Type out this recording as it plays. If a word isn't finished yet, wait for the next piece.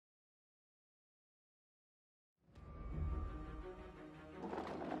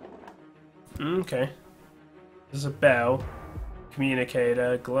Okay. There's a bell,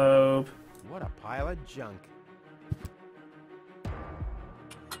 communicator, globe. What a pile of junk.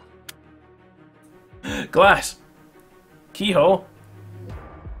 Glass. Keyhole.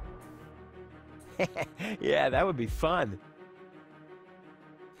 Yeah, that would be fun.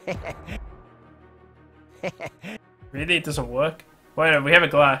 Really, it doesn't work? Wait, no, we have a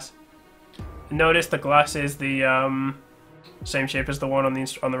glass. Notice the glass is the same shape as the one on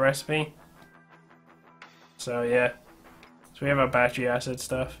the recipe. So yeah, so we have our battery acid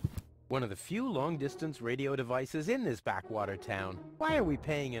stuff. One of the few long-distance radio devices in this backwater town. Why are we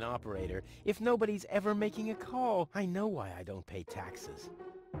paying an operator if nobody's ever making a call? I know why I don't pay taxes.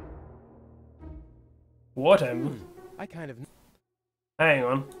 What I kind of... Hang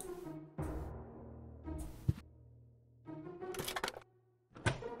on.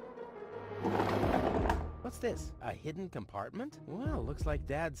 What's this? A hidden compartment? Well, looks like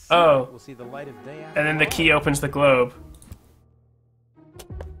Dad's Oh. will see the light of day after And then the all. key opens the globe.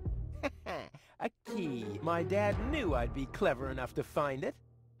 A key. My dad knew I'd be clever enough to find it.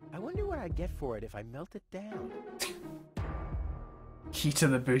 I wonder what I'd get for it if I melt it down. Key to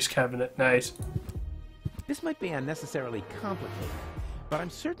the boost cabinet. Nice. This might be unnecessarily complicated, but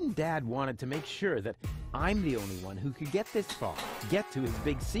I'm certain Dad wanted to make sure that I'm the only one who could get this far, get to his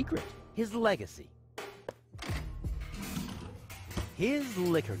big secret, his legacy. His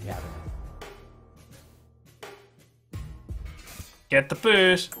liquor cabinet. Get the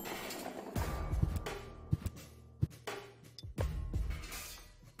booze.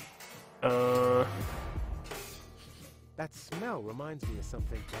 That smell reminds me of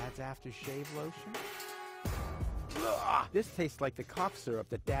something. Dad's aftershave lotion? Ugh, this tastes like the cough syrup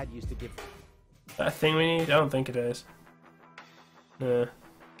that Dad used to give. That a thing we need? I don't think it is.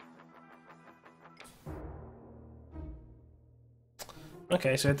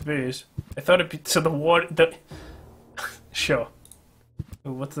 Okay, so the booze. I thought it'd be so the water. Sure.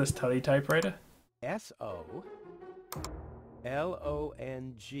 Ooh, what's this typewriter? SOLONGYOUSUCKE.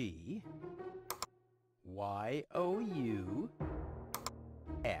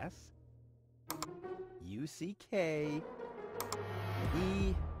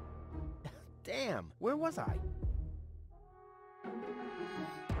 Damn, where was I?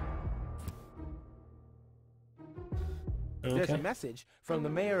 Okay. There's a message from the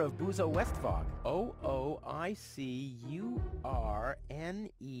mayor of Buzo Westfog. OOICURNEDOT.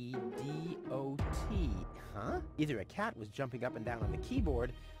 Huh? Either a cat was jumping up and down on the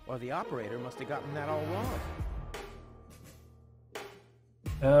keyboard, or the operator must have gotten that all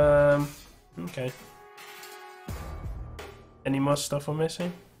wrong. Okay. Any more stuff we're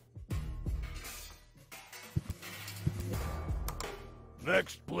missing?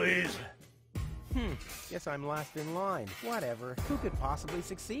 Next, please. Guess I'm last in line. Whatever. Who could possibly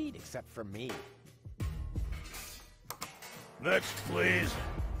succeed except for me? Next, please.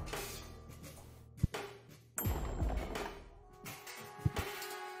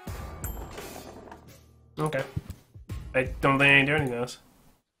 Okay. I don't think I can do anything else.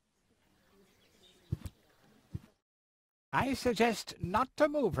 I suggest not to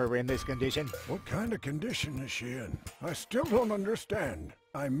move her in this condition. What kind of condition is she in? I still don't understand.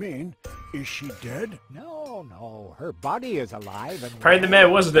 I mean, is she dead? No. Her body is alive and... Probably the mayor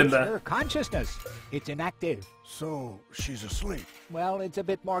wasn't in it's there. her consciousness. It's inactive. So, she's asleep. Well, it's a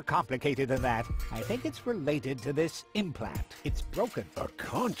bit more complicated than that. I think it's related to this implant. It's broken. A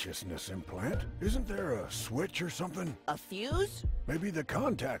consciousness implant? Isn't there a switch or something? A fuse? Maybe the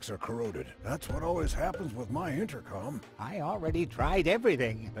contacts are corroded. That's what always happens with my intercom. I already tried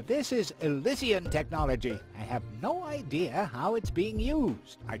everything, but this is Elysian technology. I have no idea how it's being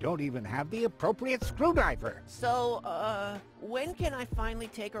used. I don't even have the appropriate screwdriver. So, when can I finally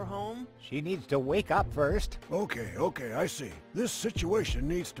take her home? She needs to wake up first. Okay, I see. This situation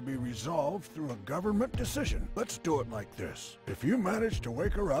needs to be resolved through a government decision. Let's do it like this. If you manage to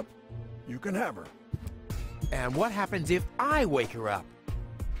wake her up, you can have her. And what happens if I wake her up?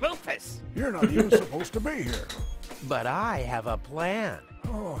 Rufus! You're not even supposed to be here. But I have a plan.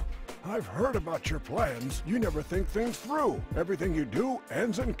 Oh, I've heard about your plans. You never think things through. Everything you do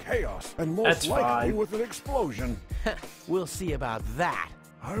ends in chaos, and most That's likely fine. with an explosion. We'll see about that.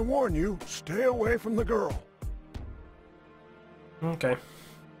 I warn you, stay away from the girl. Okay.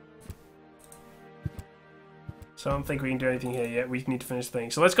 So I don't think we can do anything here yet. We need to finish the thing.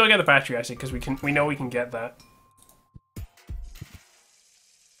 So let's go get the battery acid because we know we can get that.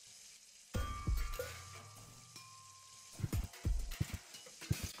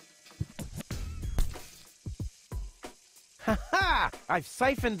 Ha! I've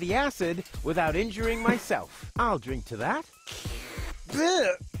siphoned the acid without injuring myself. I'll drink to that.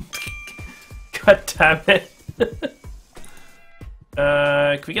 God damn it.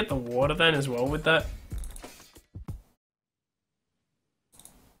 Can we get the water then as well with that?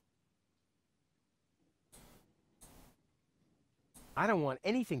 I don't want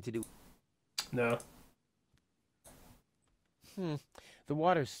anything to do... No. The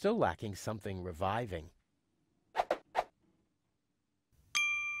water's still lacking something reviving.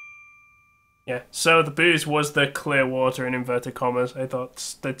 Yeah, so the booze was the clear water in inverted commas. I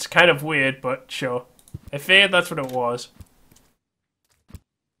thought that's kind of weird, but sure. I feared that's what it was.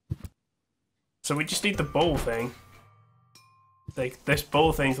 So we just need the bowl thing. Like, this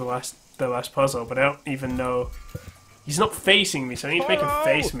bowl thing's the last puzzle, but I don't even know. He's not facing me, so I need to make him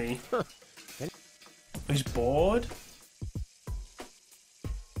face me. He's bored?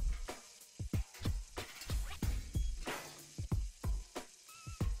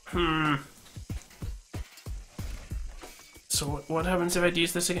 So what happens if I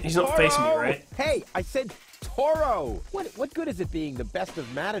use this again? He's not facing me, right? Hey, I said Toro! What good is it being the best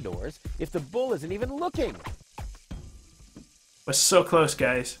of matadors if the bull isn't even looking? We're so close,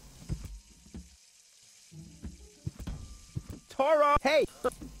 guys. Toro! Hey!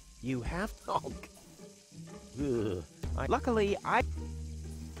 You have to... Luckily,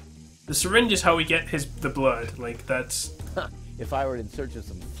 The syringe is how we get the blood. Like, that's... If I were in search of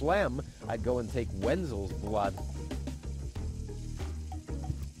some phlegm, I'd go and take Wenzel's blood.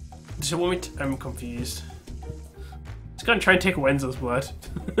 So when I'm confused. Let's go and try and take Wenzel's blood.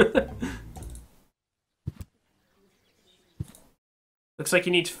 Looks like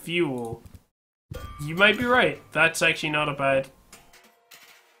he needs fuel. You might be right. That's actually not a bad...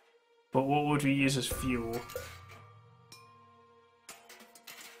 But what would we use as fuel?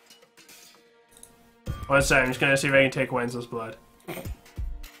 One second, I'm just gonna see if I can take Wenzel's blood.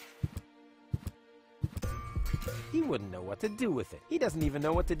 He wouldn't know what to do with it. He doesn't even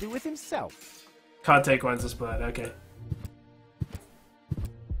know what to do with himself. Can't take Wenzel's blood, okay.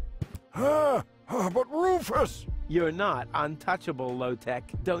 But Rufus! You're not untouchable, low-tech.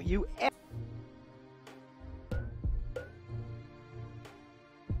 Don't you ever...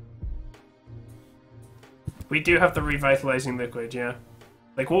 We do have the revitalizing liquid, yeah.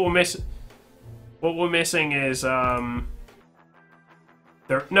 Like, what we're missing is, no,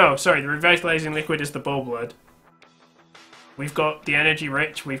 sorry, the revitalizing liquid is the bull blood. We've got the energy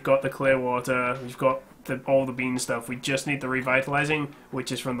rich, we've got the clear water, we've got all the bean stuff. We just need the revitalizing,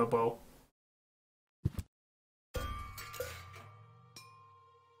 which is from the bull.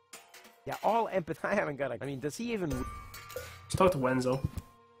 Yeah, all empathy. I haven't got a... I mean, does he even... Let's talk to Wenzel.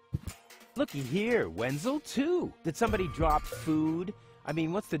 Looky here, Wenzel too. Did somebody drop food? I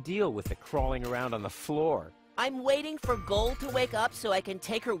mean, what's the deal with the crawling around on the floor? I'm waiting for Gold to wake up so I can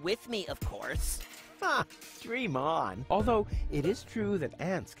take her with me, of course. Ha! Dream on. Although, it is true that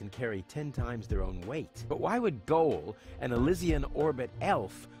ants can carry 10 times their own weight. But why would Goal, an Elysian orbit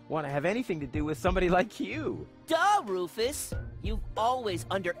elf, want to have anything to do with somebody like you? Duh, Rufus! You've always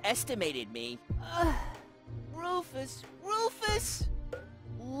underestimated me. Rufus! Rufus!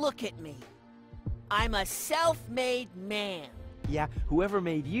 Look at me. I'm a self-made man. Yeah, whoever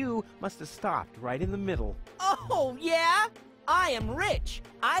made you must have stopped right in the middle. Oh, yeah? I am rich.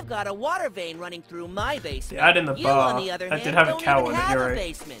 I've got a water vein running through my basement. Add in the you, bar. on the other I hand, did have a don't cow even in it, have you're a right.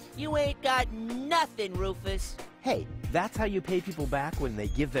 basement. You ain't got nothing, Rufus. Hey, that's how you pay people back when they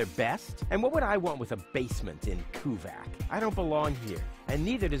give their best? And what would I want with a basement in Kuvaq? I don't belong here, and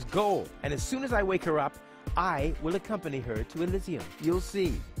neither does Goal. And as soon as I wake her up, I will accompany her to Elysium. You'll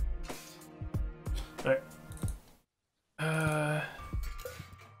see. Alright.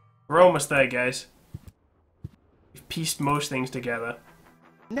 We're almost there, guys. We've pieced most things together.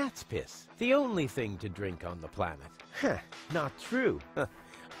 Gnat's piss. The only thing to drink on the planet. Huh, not true.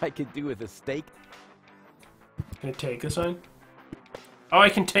 I could do with a steak. Can I take the sign? Oh, I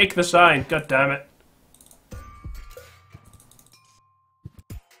can take the sign. God damn it.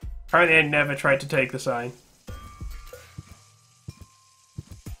 Apparently I never tried to take the sign.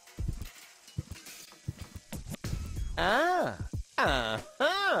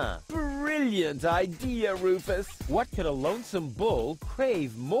 Brilliant idea, Rufus. What could a lonesome bull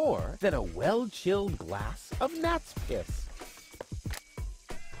crave more than a well-chilled glass of gnat's piss?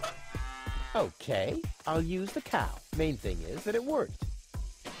 Okay, I'll use the cow. Main thing is that it worked.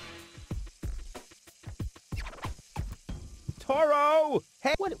 Toro!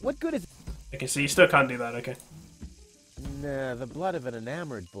 Hey, what good is... Okay, so you still can't do that, okay. Nah, the blood of an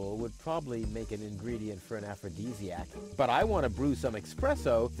enamored bull would probably make an ingredient for an aphrodisiac. But I want to brew some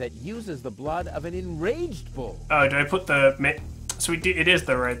espresso that uses the blood of an enraged bull. Oh, do I put the... So it is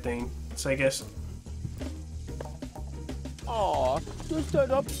the right thing. So I guess... Aw, just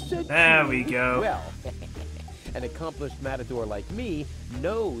an upset. There we go. Well, an accomplished matador like me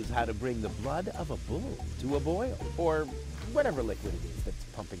knows how to bring the blood of a bull to a boil, or whatever liquid it is that's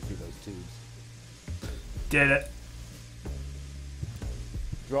pumping through those tubes. Did it.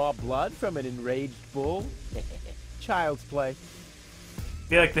 Draw blood from an enraged bull? Child's play.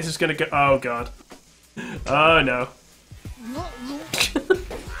 Feel like this is gonna go. Oh god. Oh no.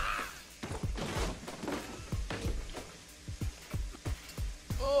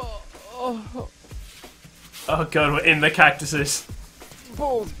 Oh god, we're in the cactuses.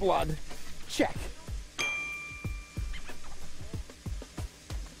 Bull's blood. Check.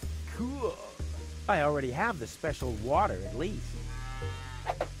 Cool. I already have the special water at least.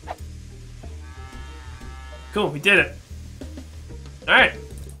 Cool, we did it. Alright.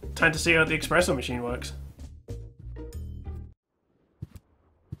 Time to see how the espresso machine works.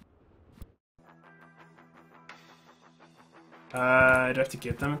 I'd have to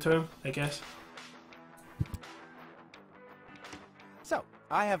give them to him, I guess. So,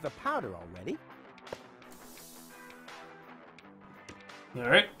 I have the powder already.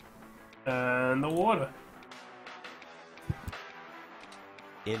 Alright. And the water.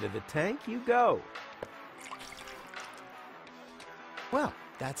 Into the tank you go. Well,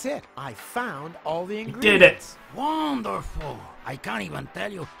 that's it. I found all the ingredients. Did it! Wonderful! I can't even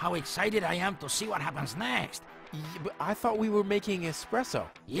tell you how excited I am to see what happens next. But I thought we were making espresso.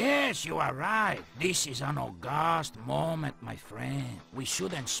 Yes, you are right. This is an august moment, my friend. We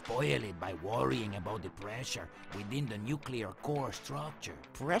shouldn't spoil it by worrying about the pressure within the nuclear core structure.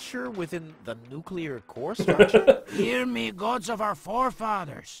 Pressure within the nuclear core structure? Hear me, gods of our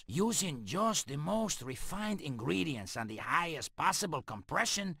forefathers. Using just the most refined ingredients and the highest possible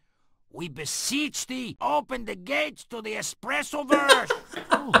compression, we beseech thee, open the gates to the Espressoverse!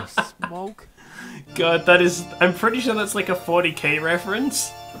 Holy smoke. God, that is... I'm pretty sure that's like a 40k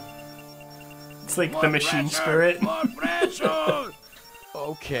reference. It's like the machine spirit. More pressure!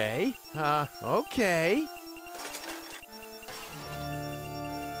 Okay. Okay.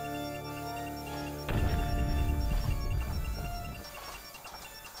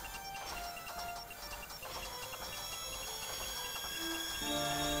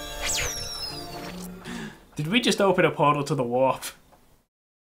 Did we just open a portal to the warp?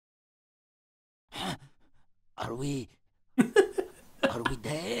 Are we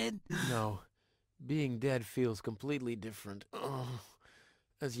dead? No. Being dead feels completely different. Oh.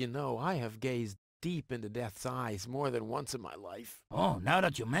 As you know, I have gazed deep into death's eyes more than once in my life. Oh, now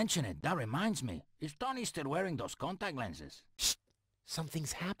that you mention it, that reminds me. Is Tony still wearing those contact lenses? Shh!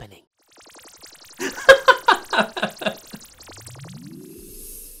 Something's happening.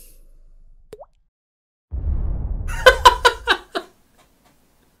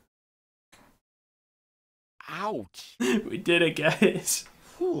 Ouch! We did it, guys.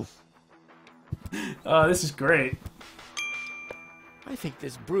 Whew. Oh, this is great. I think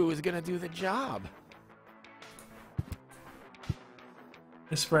this brew is gonna do the job.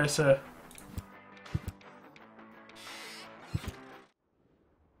 Espresso.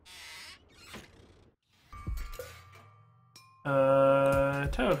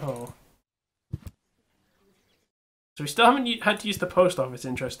 Toad hole. So we still haven't had to use the post office,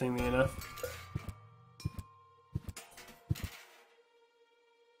 interestingly enough.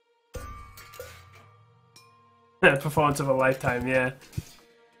 Performance of a lifetime, yeah.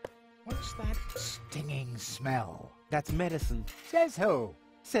 What's that stinging smell? That's medicine. Says who?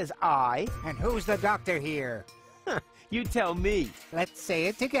 Says I. And who's the doctor here? You tell me. Let's say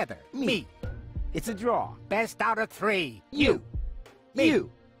it together. Me. It's a draw. Best out of 3. You. Me.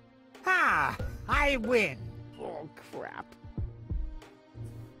 You. Ha! I win. Oh, crap.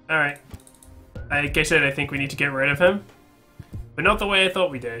 Alright. Like I said, I think we need to get rid of him. But not the way I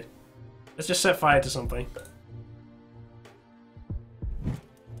thought we did. Let's just set fire to something.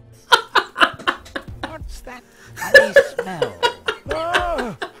 What's that funny smell?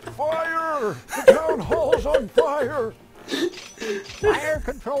 Ah! Fire! The town hall's on fire! Fire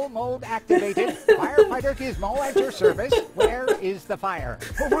control mode activated. Firefighter Gizmo at your service. Where is the fire?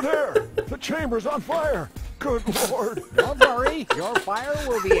 Over there! The chamber's on fire! Good lord! Don't worry, your fire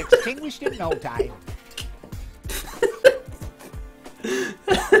will be extinguished in no time.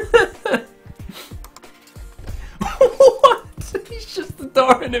 What? He's just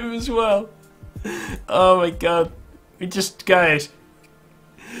adoring him as well. Oh my god. We just... Guys,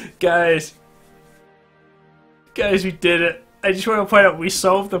 we did it. I just want to point out we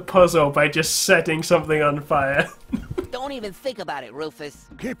solved the puzzle by just setting something on fire. Don't even think about it, Rufus.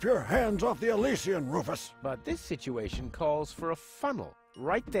 Keep your hands off the Elysian, Rufus! But this situation calls for a funnel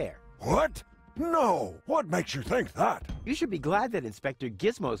right there. What? No! What makes you think that? You should be glad that Inspector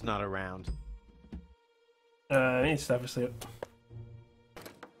Gizmo's not around. I need to step asleep.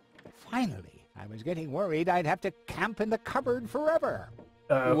 Finally, I was getting worried I'd have to camp in the cupboard forever.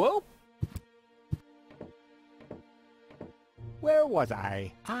 Whoa! Where was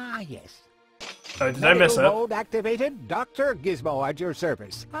I? Ah, yes. Oh, did I mess Medical up? mode activated. Dr. Gizmo at your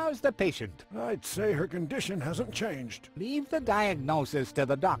service. How's the patient? I'd say her condition hasn't changed. Leave the diagnosis to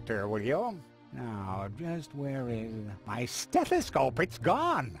the doctor, will you? Now, just where is... my stethoscope? It's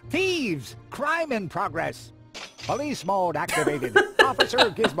gone! Thieves! Crime in progress! Police mode activated. Officer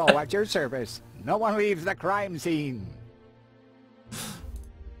Gizmo at your service. No one leaves the crime scene.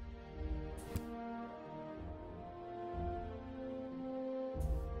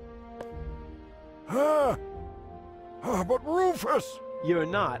 But Rufus! You're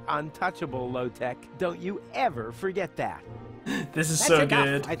not untouchable, Low-Tech. Don't you ever forget that. This is That's so enough.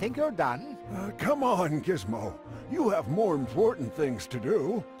 good. I think you're done. Come on, Gizmo. You have more important things to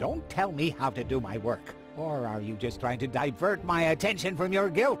do. Don't tell me how to do my work. Or are you just trying to divert my attention from your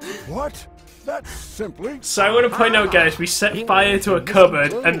guilt? What? That's simply... So I want to point out, guys, we set fire to a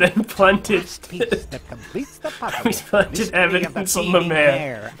cupboard and then planted... Piece that completes the puzzle. we planted Mystery of evidence the on the thieving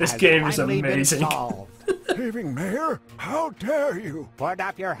mayor. This has game is finally been amazing. solved. Thieving Mayor? How dare you? Put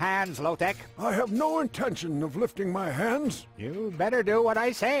up your hands, Low-Tech. I have no intention of lifting my hands. You better do what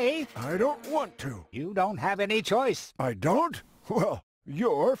I say. I don't want to. You don't have any choice. I don't? Well,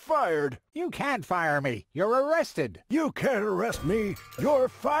 you're fired. You can't fire me. You're arrested. You can't arrest me. You're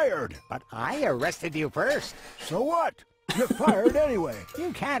fired. But I arrested you first. So what? You're fired anyway.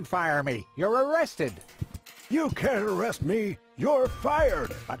 You can't fire me. You're arrested. You can't arrest me. You're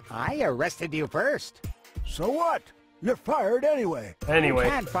fired. But I arrested you first. So what? You're fired anyway. Anyway,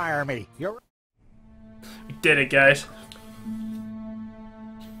 You can't fire me. You're... we did it, guys.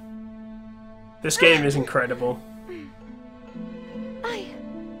 This game is incredible.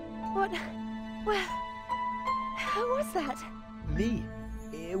 Where was that? Me.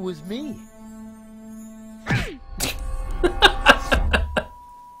 It was me.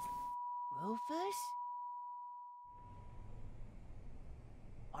 Rufus?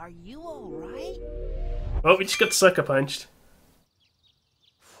 Are you alright? Oh, we just got sucker punched.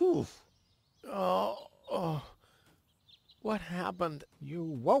 Whew. Oh. What happened? You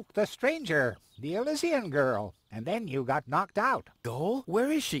woke the stranger, the Elysian girl, and then you got knocked out. Goal?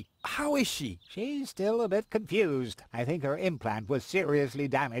 Where is she? How is she? She's still a bit confused. I think her implant was seriously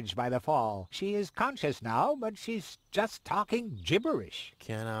damaged by the fall. She is conscious now, but she's just talking gibberish.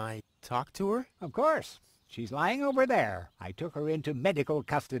 Can I talk to her? Of course. She's lying over there. I took her into medical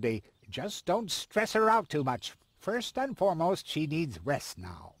custody. Just don't stress her out too much. First and foremost, she needs rest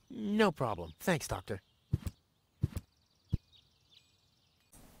now. No problem. Thanks, Doctor.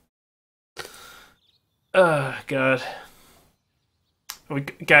 Oh, God.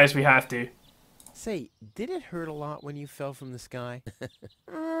 Guys, we have to. Say, did it hurt a lot when you fell from the sky?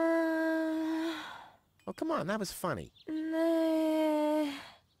 Oh, come on, that was funny.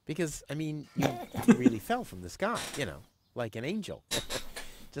 Because, I mean, you really fell from the sky, you know, like an angel.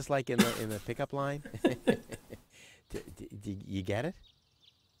 Just like in the pickup line. You get it?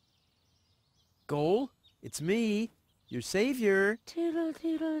 Goal, it's me, your savior. Doodle,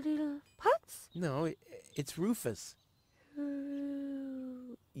 doodle, doodle. Putz? No, it's Rufus.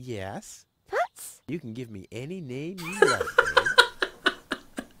 Yes? Putz? You can give me any name you like,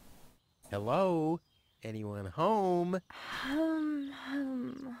 babe. Hello? Anyone home? Home.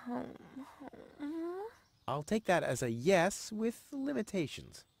 I'll take that as a yes with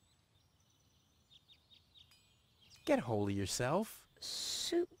limitations. Get hold of yourself.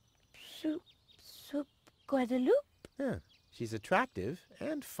 Soup, Guadeloupe? Huh. She's attractive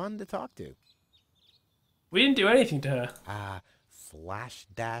and fun to talk to. We didn't do anything to her. Flash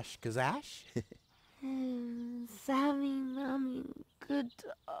dash kazash? Sammy, Mommy, good.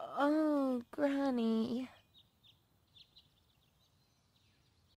 Oh, Granny.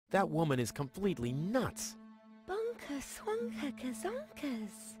 That woman is completely nuts. Bonka, swanka,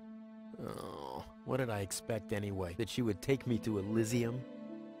 kazonkas. Oh, what did I expect anyway? That she would take me to Elysium?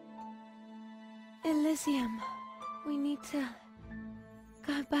 Elysium. We need to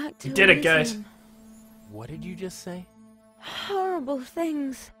go back to You did it, guys. Elysium. What did you just say? Horrible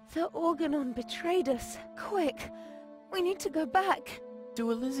things. The Organon betrayed us. Quick. We need to go back.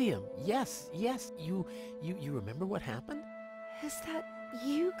 To Elysium. Yes. You remember what happened? Is that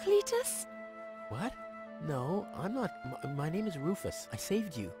you, Cletus? What? No, I'm not. My name is Rufus. I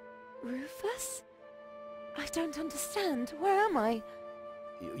saved you. Rufus? I don't understand. Where am I?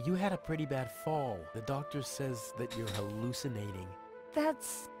 You had a pretty bad fall. The doctor says that you're hallucinating.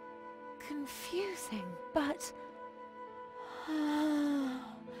 That's confusing, but...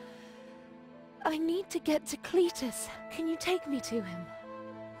 I need to get to Cletus. Can you take me to him?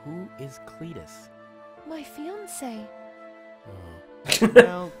 Who is Cletus? My fiancé. Oh.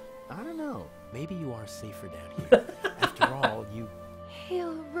 Well, I don't know. Maybe you are safer down here. After all, you...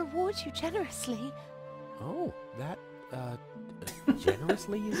 He'll reward you generously. Oh, that,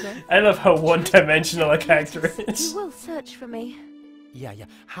 generously, you say? I love how one-dimensional a character He is. will search for me. Yeah.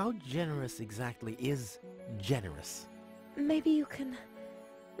 How generous exactly is generous? Maybe you can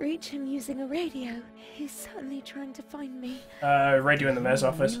reach him using a radio. He's certainly trying to find me. Radio in the mayor's You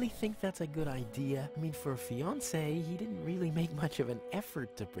office. really think that's a good idea? I mean, for a fiancé, he didn't really make much of an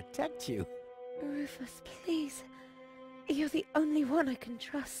effort to protect you. Rufus, please. You're the only one I can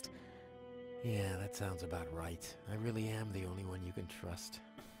trust. Yeah, that sounds about right. I really am the only one you can trust.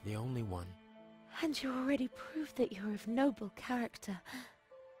 The only one. And you already proved that you're of noble character.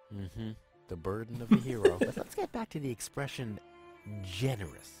 Mm-hmm. The burden of the hero. But let's get back to the expression,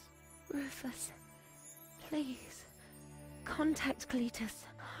 generous. Rufus, please, contact Cletus.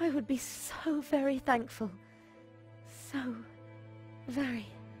 I would be so very thankful. So very,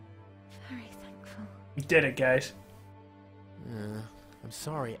 very thankful. You did it, guys. I'm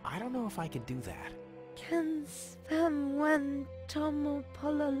sorry, I don't know if I can do that. Can spam one tomo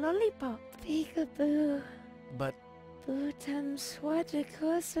polo lollipop. Peekaboo. But, Bootam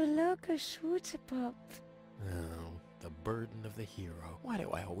swadikoso loka shwootapop. oh, the burden of the hero. Why do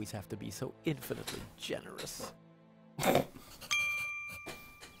I always have to be so infinitely generous? You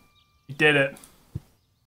did it.